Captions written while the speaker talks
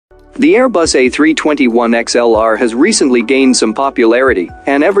The Airbus A321XLR has recently gained some popularity,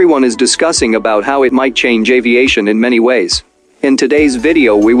 and everyone is discussing about how it might change aviation in many ways. In today's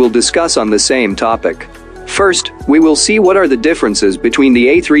video we will discuss on the same topic. First, we will see what are the differences between the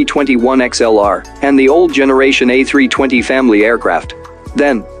A321XLR and the old generation A320 family aircraft.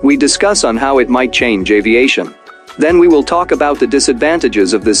 Then, we discuss on how it might change aviation. Then we will talk about the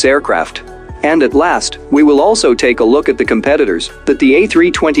disadvantages of this aircraft. And at last, we will also take a look at the competitors that the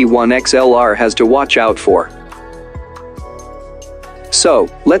A321XLR has to watch out for. So,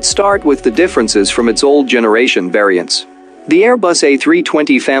 let's start with the differences from its old generation variants. The Airbus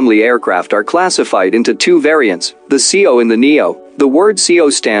A320 family aircraft are classified into two variants, the CO and the NEO. The word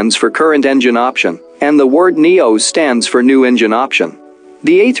CO stands for current engine option, and the word NEO stands for new engine option.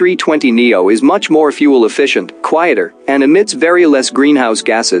 The A320neo is much more fuel efficient, quieter, and emits very less greenhouse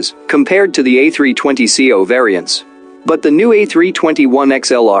gases compared to the A320ceo variants. But the new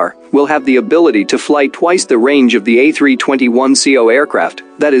A321XLR will have the ability to fly twice the range of the A321ceo aircraft,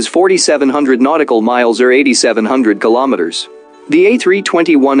 that is 4,700 nautical miles or 8,700 kilometers. The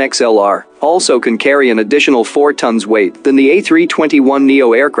A321XLR also can carry an additional 4 tons weight than the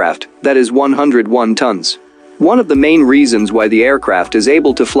A321neo aircraft, that is 101 tons. One of the main reasons why the aircraft is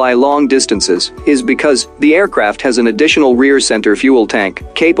able to fly long distances is because the aircraft has an additional rear center fuel tank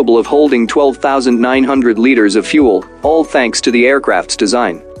capable of holding 12,900 liters of fuel, all thanks to the aircraft's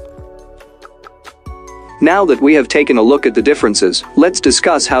design. Now that we have taken a look at the differences, let's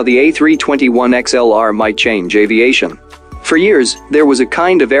discuss how the A321XLR might change aviation. For years, there was a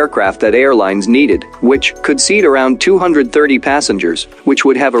kind of aircraft that airlines needed, which could seat around 230 passengers, which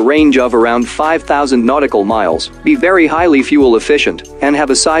would have a range of around 5,000 nautical miles, be very highly fuel efficient, and have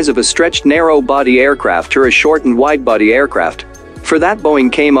a size of a stretched narrow-body aircraft or a short and wide-body aircraft. For that,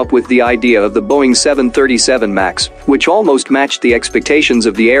 Boeing came up with the idea of the Boeing 737 MAX, which almost matched the expectations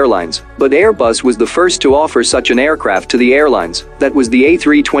of the airlines, but Airbus was the first to offer such an aircraft to the airlines, that was the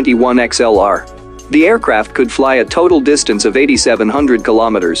A321XLR. The aircraft could fly a total distance of 8,700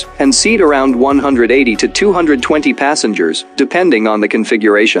 kilometers and seat around 180 to 220 passengers, depending on the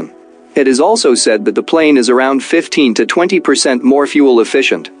configuration. It is also said that the plane is around 15 to 20% more fuel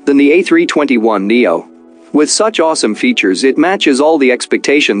efficient than the A321neo. With such awesome features, it matches all the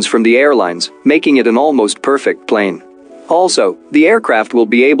expectations from the airlines, making it an almost perfect plane. Also, the aircraft will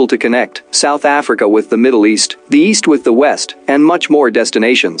be able to connect South Africa with the Middle East, the East with the West, and much more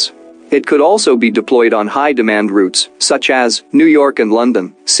destinations. It could also be deployed on high-demand routes, such as New York and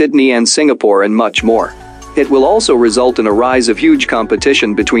London, Sydney and Singapore, and much more. It will also result in a rise of huge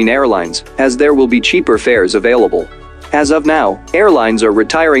competition between airlines, as there will be cheaper fares available. As of now, airlines are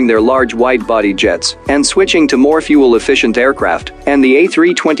retiring their large wide-body jets and switching to more fuel-efficient aircraft, and the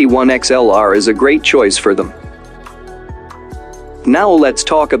A321XLR is a great choice for them. Now let's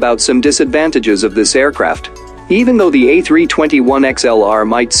talk about some disadvantages of this aircraft. Even though the A321XLR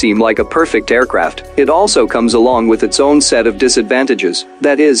might seem like a perfect aircraft, it also comes along with its own set of disadvantages,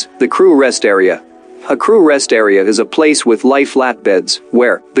 that is, the crew rest area. A crew rest area is a place with lie-flat beds,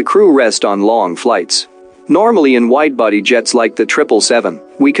 where the crew rest on long flights. Normally in wide-body jets like the 777,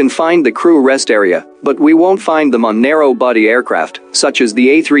 we can find the crew rest area, but we won't find them on narrow-body aircraft, such as the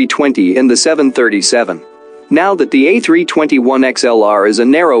A320 and the 737. Now that the A321XLR is a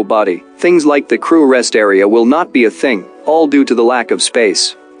narrow body, things like the crew rest area will not be a thing, all due to the lack of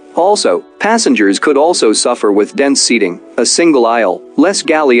space. Also, passengers could also suffer with dense seating, a single aisle, less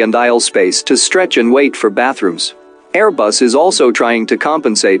galley and aisle space to stretch and wait for bathrooms. Airbus is also trying to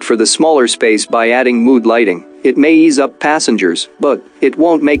compensate for the smaller space by adding mood lighting. It may ease up passengers, but it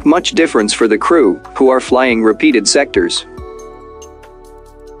won't make much difference for the crew, who are flying repeated sectors.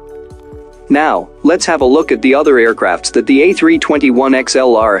 Now, let's have a look at the other aircrafts that the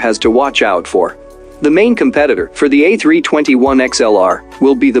A321XLR has to watch out for. The main competitor for the A321XLR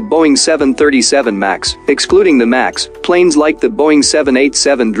will be the Boeing 737 MAX. Excluding the MAX, planes like the Boeing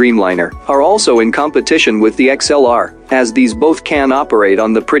 787 Dreamliner are also in competition with the XLR, as these both can operate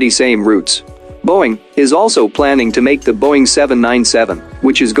on the pretty same routes. Boeing is also planning to make the Boeing 797,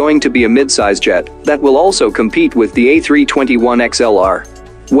 which is going to be a mid-size jet that will also compete with the A321XLR.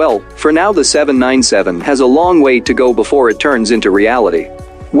 Well, for now the 797 has a long way to go before it turns into reality.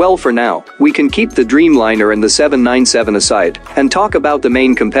 Well, for now, we can keep the Dreamliner and the 797 aside and talk about the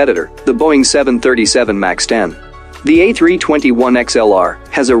main competitor, the Boeing 737 MAX 10. The A321XLR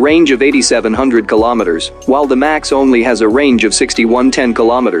has a range of 8,700 kilometers, while the MAX only has a range of 6,110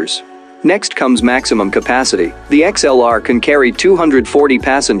 kilometers. Next comes maximum capacity. The XLR can carry 240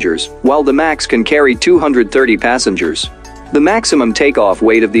 passengers, while the MAX can carry 230 passengers. The maximum takeoff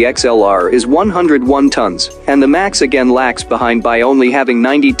weight of the XLR is 101 tons, and the MAX again lags behind by only having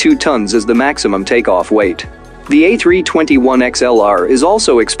 92 tons as the maximum takeoff weight. The A321XLR is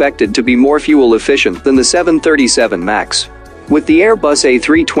also expected to be more fuel efficient than the 737 MAX. With the Airbus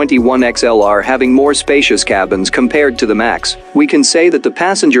A321XLR having more spacious cabins compared to the MAX, we can say that the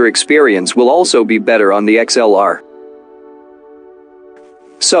passenger experience will also be better on the XLR.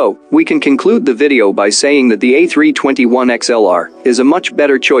 So, we can conclude the video by saying that the A321XLR is a much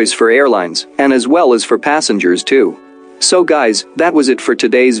better choice for airlines, and as well as for passengers too. So guys, that was it for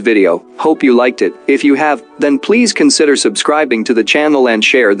today's video. Hope you liked it. If you have, then please consider subscribing to the channel and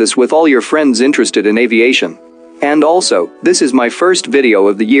share this with all your friends interested in aviation. And also, this is my first video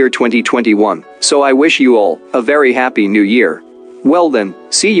of the year 2021, so I wish you all a very happy new year. Well then,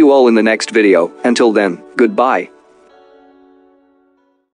 see you all in the next video. Until then, goodbye.